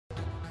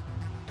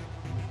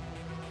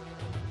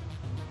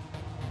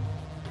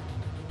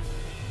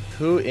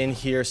Who in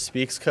here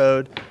speaks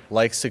code,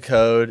 likes to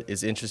code,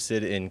 is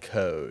interested in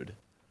code?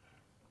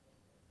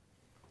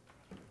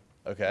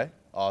 Okay,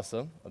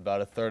 awesome. About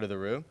a third of the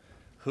room.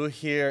 Who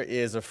here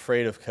is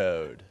afraid of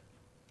code?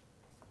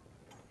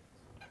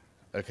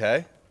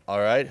 Okay,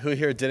 all right. Who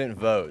here didn't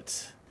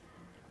vote?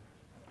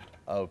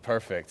 Oh,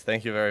 perfect.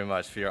 Thank you very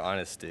much for your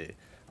honesty.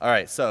 All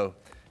right, so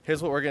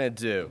here's what we're going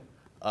to do.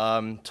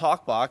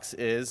 TalkBox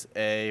is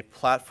a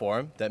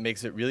platform that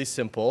makes it really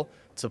simple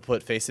to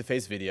put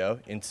face-to-face video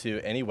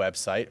into any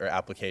website or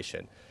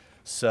application.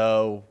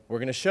 So we're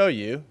going to show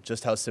you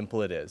just how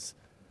simple it is.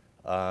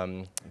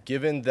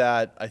 Given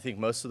that I think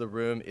most of the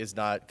room is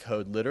not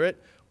code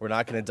literate, we're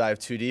not going to dive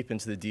too deep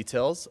into the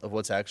details of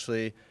what's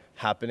actually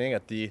happening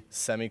at the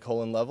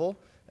semicolon level,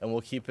 and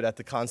we'll keep it at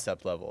the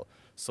concept level.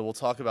 So we'll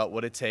talk about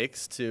what it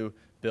takes to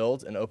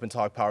build an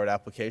OpenTalk powered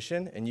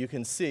application, and you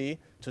can see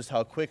just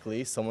how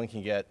quickly someone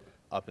can get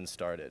up and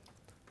started.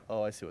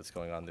 Oh, I see what's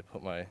going on. They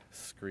put my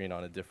screen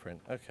on a different,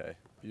 okay,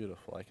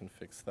 beautiful. I can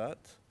fix that.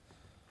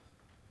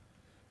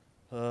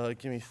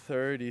 Give me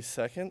 30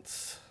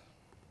 seconds.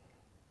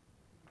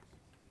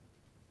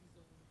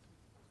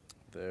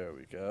 There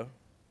we go.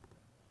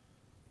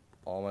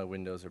 All my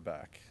windows are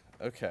back.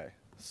 Okay,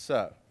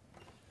 so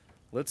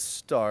let's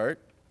start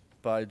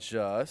by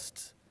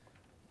just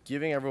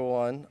giving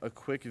everyone a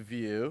quick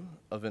view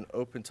of an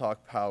OpenTalk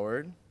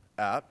powered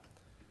app.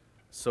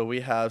 So we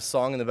have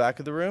Song in the back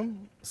of the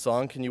room.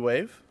 Song, can you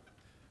wave?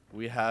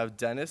 We have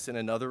Dennis in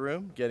another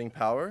room getting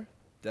power.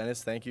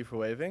 Dennis, thank you for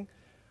waving.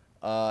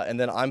 And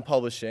then I'm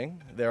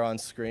publishing there on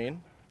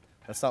screen.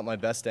 That's not my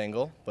best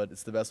angle, but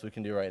it's the best we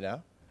can do right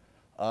now.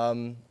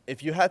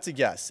 If you had to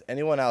guess,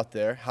 anyone out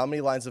there, how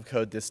many lines of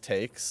code this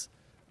takes,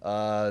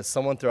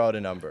 someone throw out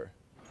a number.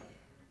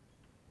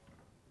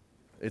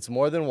 It's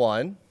more than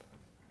one.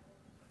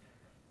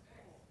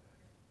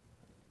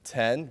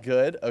 10,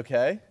 good,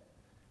 okay.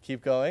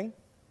 Keep going.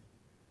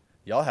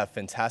 Y'all have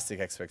fantastic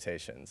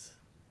expectations.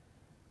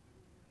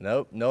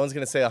 Nope, no one's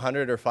gonna say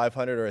 100 or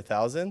 500 or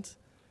 1,000.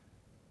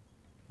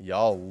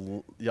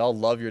 Y'all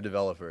love your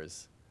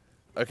developers.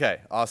 Okay,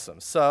 awesome.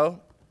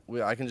 So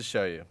I can just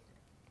show you.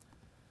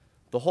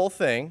 The whole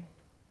thing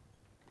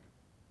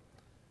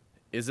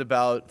is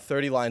about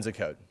 30 lines of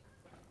code.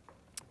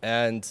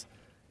 And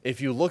if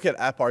you look at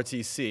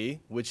WebRTC,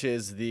 which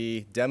is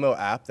the demo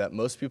app that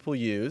most people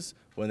use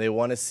when they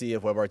want to see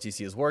if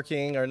WebRTC is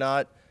working or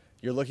not,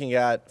 you're looking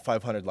at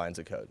 500 lines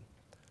of code.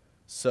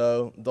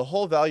 So the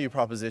whole value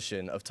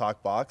proposition of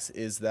TalkBox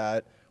is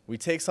that we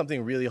take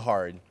something really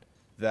hard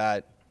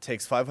that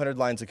takes 500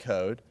 lines of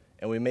code,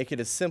 and we make it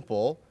as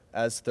simple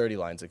as 30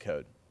 lines of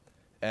code.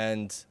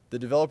 And the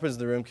developers in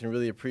the room can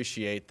really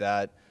appreciate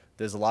that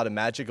there's a lot of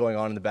magic going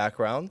on in the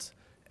background,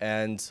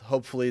 and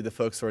hopefully the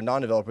folks who are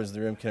non-developers in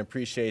the room can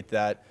appreciate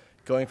that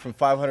going from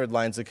 500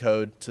 lines of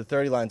code to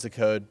 30 lines of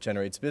code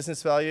generates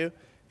business value,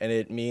 and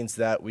it means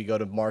that we go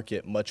to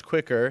market much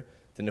quicker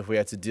than if we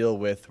had to deal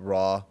with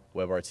raw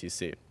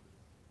WebRTC.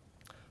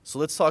 So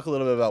let's talk a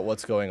little bit about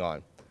what's going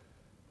on.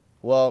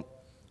 Well,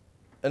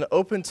 an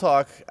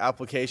OpenTalk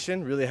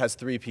application really has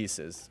three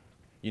pieces.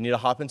 You need to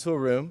hop into a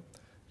room,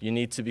 you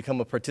need to become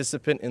a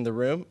participant in the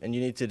room, and you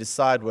need to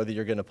decide whether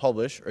you're going to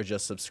publish or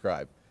just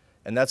subscribe.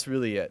 And that's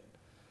really it.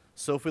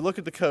 So if we look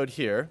at the code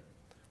here,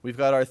 we've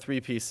got our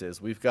three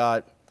pieces. We've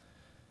got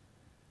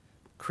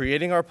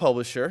creating our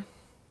publisher,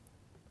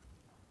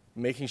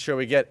 making sure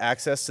we get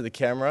access to the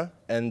camera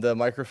and the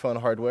microphone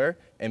hardware,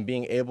 and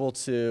being able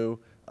to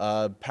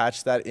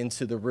patch that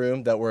into the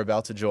room that we're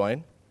about to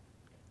join.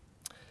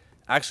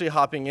 Actually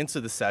hopping into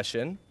the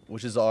session,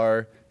 which is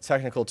our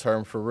technical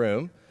term for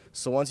room.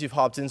 So once you've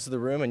hopped into the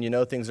room and you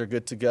know things are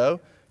good to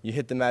go, you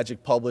hit the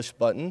magic publish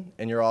button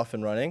and you're off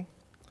and running.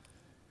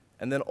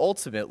 And then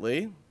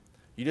ultimately,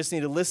 you just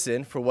need to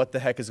listen for what the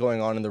heck is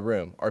going on in the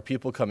room. Are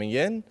people coming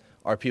in?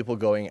 Are people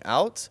going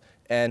out?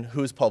 And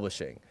who's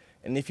publishing?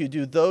 And if you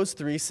do those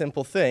three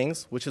simple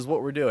things, which is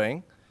what we're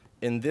doing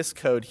in this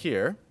code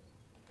here,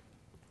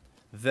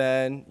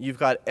 then you've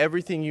got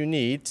everything you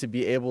need to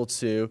be able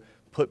to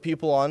put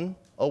people on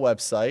a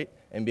website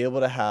and be able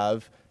to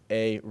have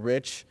a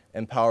rich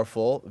and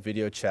powerful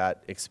video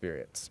chat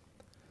experience.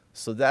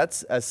 So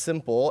that's as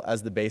simple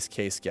as the base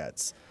case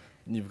gets.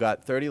 You've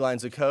got 30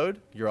 lines of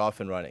code, you're off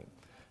and running.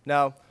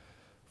 Now,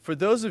 for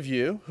those of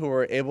you who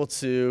were able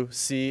to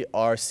see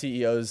our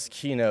CEO's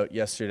keynote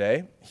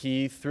yesterday,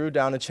 he threw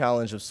down a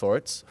challenge of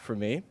sorts for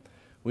me.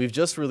 We've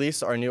just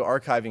released our new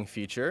archiving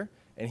feature,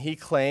 and he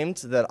claimed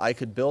that I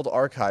could build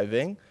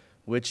archiving,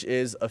 which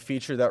is a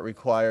feature that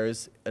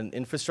requires an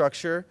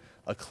infrastructure,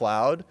 a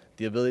cloud,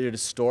 the ability to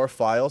store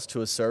files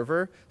to a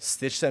server,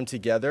 stitch them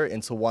together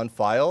into one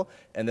file,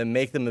 and then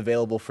make them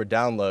available for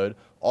download,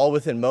 all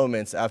within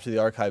moments after the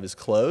archive is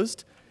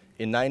closed,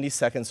 in 90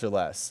 seconds or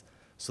less.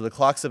 So the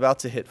clock's about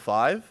to hit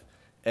 5,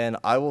 and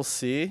I will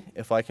see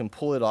if I can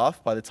pull it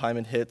off by the time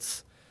it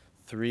hits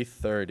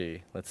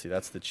 3:30. Let's see,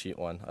 that's the cheat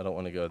one. I don't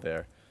want to go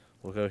there.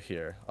 We'll go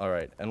here. All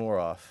right, and we're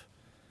off.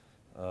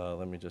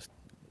 Let me just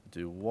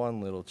do one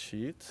little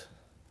cheat.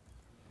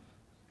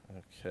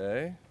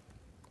 Okay.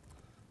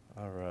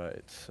 All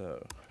right,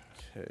 so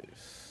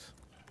case.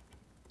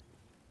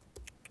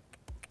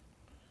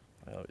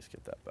 I always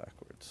get that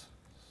backwards.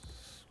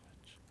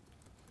 Switch.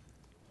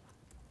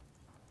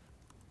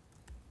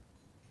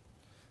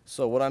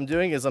 So what I'm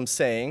doing is I'm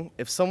saying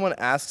if someone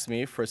asks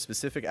me for a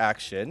specific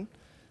action,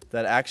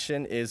 that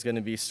action is going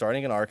to be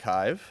starting an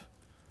archive,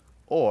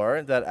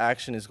 or that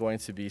action is going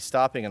to be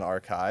stopping an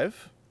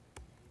archive,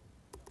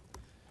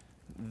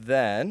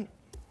 then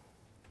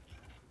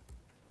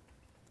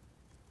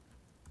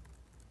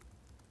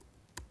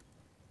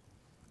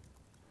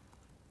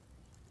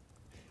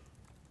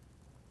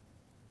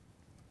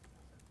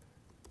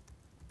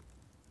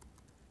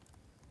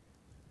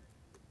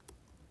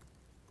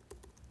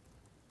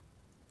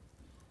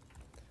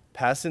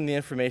pass in the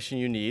information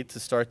you need to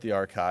start the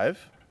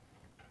archive.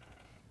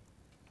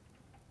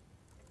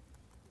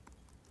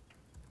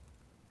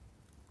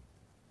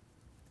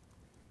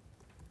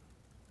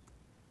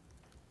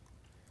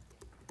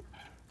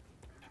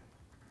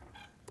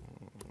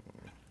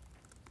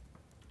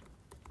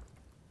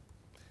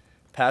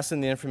 Pass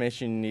in the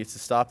information you need to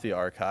stop the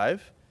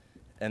archive,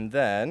 and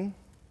then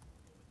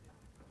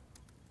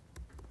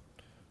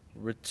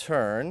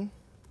return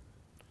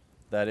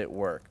that it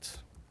worked.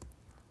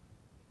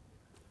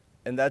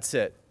 And that's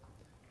it.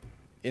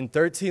 In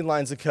 13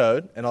 lines of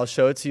code, and I'll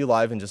show it to you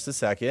live in just a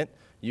second,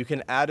 you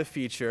can add a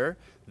feature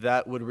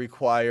that would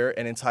require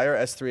an entire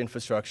S3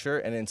 infrastructure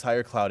and an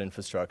entire cloud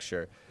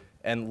infrastructure,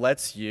 and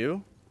lets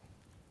you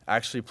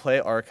actually play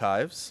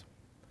archives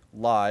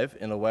live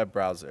in a web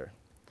browser.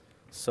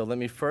 So let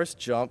me first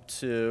jump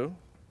to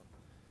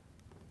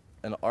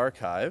an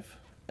archive,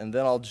 and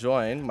then I'll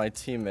join my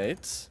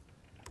teammates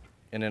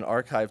in an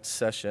archived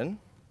session,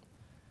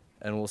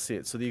 and we'll see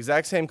it. So the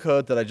exact same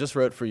code that I just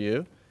wrote for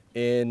you,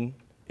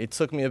 it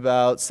took me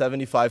about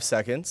 75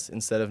 seconds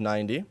instead of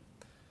 90,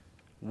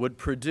 would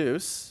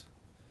produce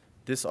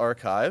this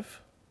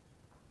archive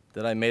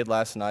that I made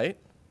last night.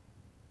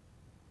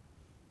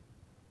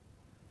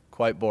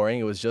 Quite boring.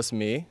 It was just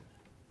me,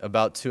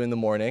 about 2 in the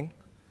morning.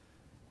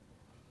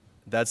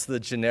 That's the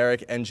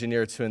generic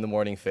engineer 2 in the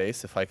morning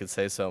face, if I could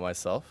say so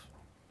myself.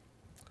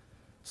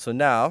 So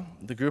now,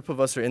 the group of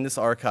us are in this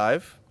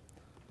archive.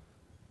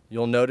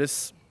 You'll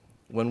notice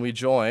when we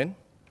join,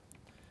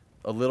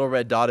 a little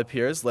red dot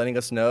appears letting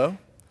us know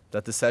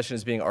that the session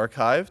is being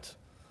archived.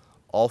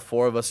 All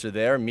 4 of us are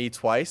there, me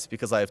twice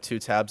because I have 2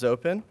 tabs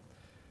open.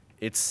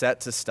 It's set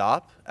to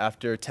stop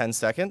after 10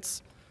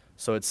 seconds,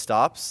 so it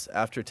stops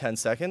after 10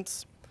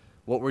 seconds.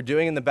 What we're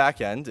doing in the back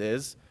end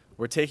is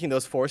we're taking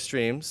those 4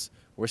 streams,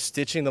 we're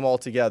stitching them all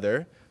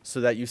together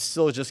so that you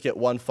still just get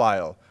one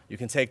file. You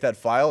can take that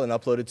file and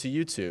upload it to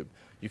YouTube.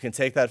 You can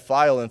take that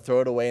file and throw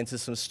it away into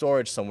some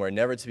storage somewhere,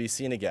 never to be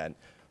seen again.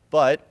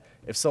 But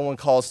if someone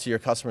calls to your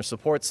customer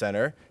support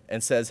center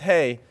and says,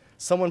 hey,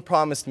 someone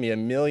promised me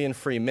 1 million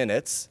free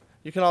minutes,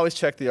 you can always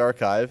check the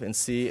archive and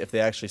see if they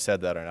actually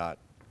said that or not.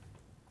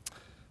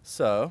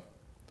 So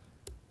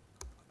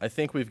I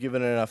think we've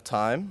given it enough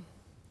time.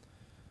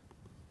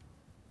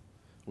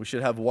 We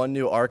should have one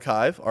new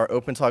archive, our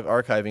OpenTalk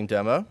archiving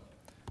demo.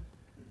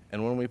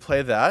 And when we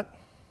play that,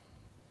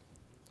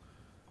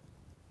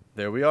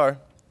 there we are.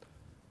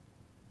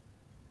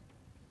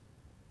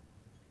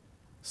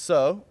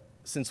 So,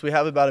 since we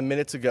have about a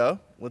minute to go,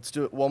 let's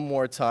do it one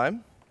more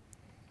time.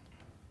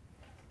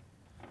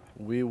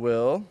 We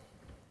will,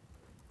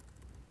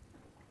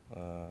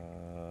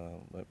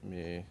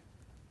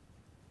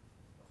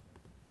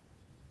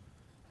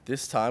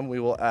 this time we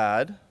will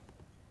add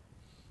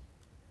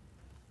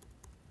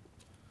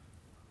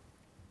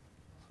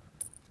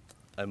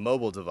a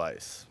mobile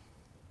device.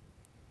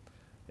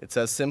 It's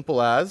as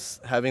simple as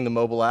having the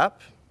mobile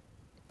app.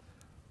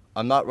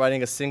 I'm not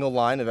writing a single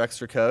line of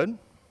extra code.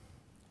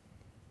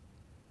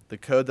 The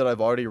code that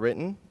I've already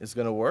written is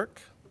going to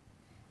work,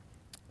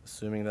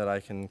 assuming that I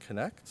can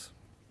connect.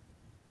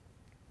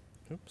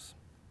 Oops.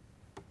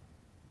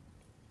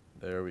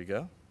 There we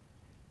go.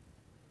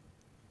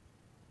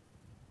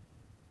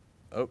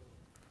 Oh,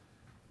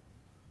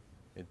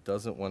 it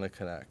doesn't want to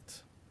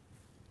connect.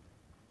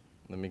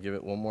 Let me give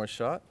it one more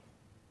shot.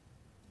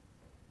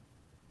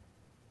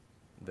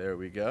 There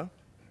we go.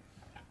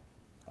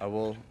 I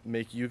will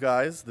make you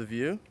guys the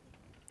view.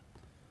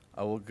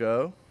 I will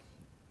go.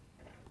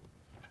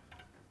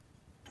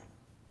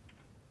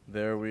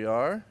 There we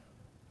are.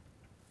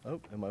 Oh,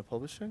 am I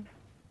publishing?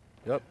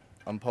 Yep,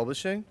 I'm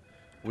publishing.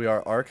 We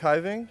are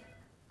archiving.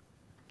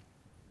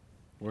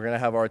 We're going to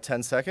have our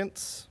 10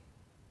 seconds.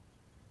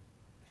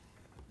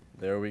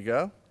 There we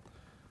go.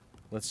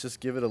 Let's just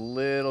give it a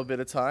little bit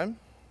of time.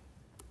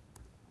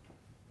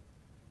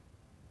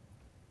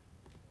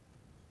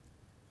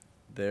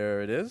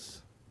 There it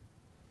is.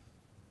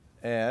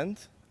 And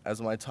as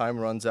my time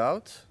runs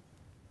out,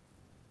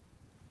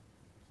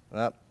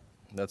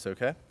 that's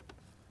okay.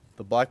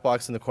 The black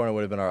box in the corner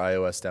would have been our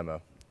iOS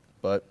demo,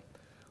 but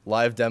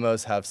live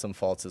demos have some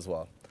faults as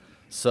well.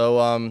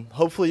 So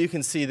hopefully you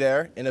can see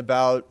there in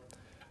about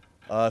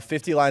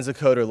 50 lines of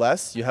code or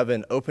less, you have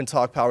an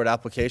OpenTalk powered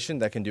application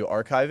that can do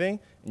archiving,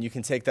 and you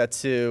can take that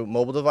to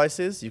mobile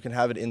devices. You can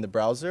have it in the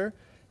browser,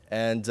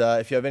 And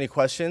if you have any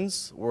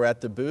questions, we're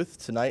at the booth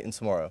tonight and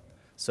tomorrow.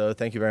 So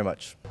thank you very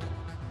much.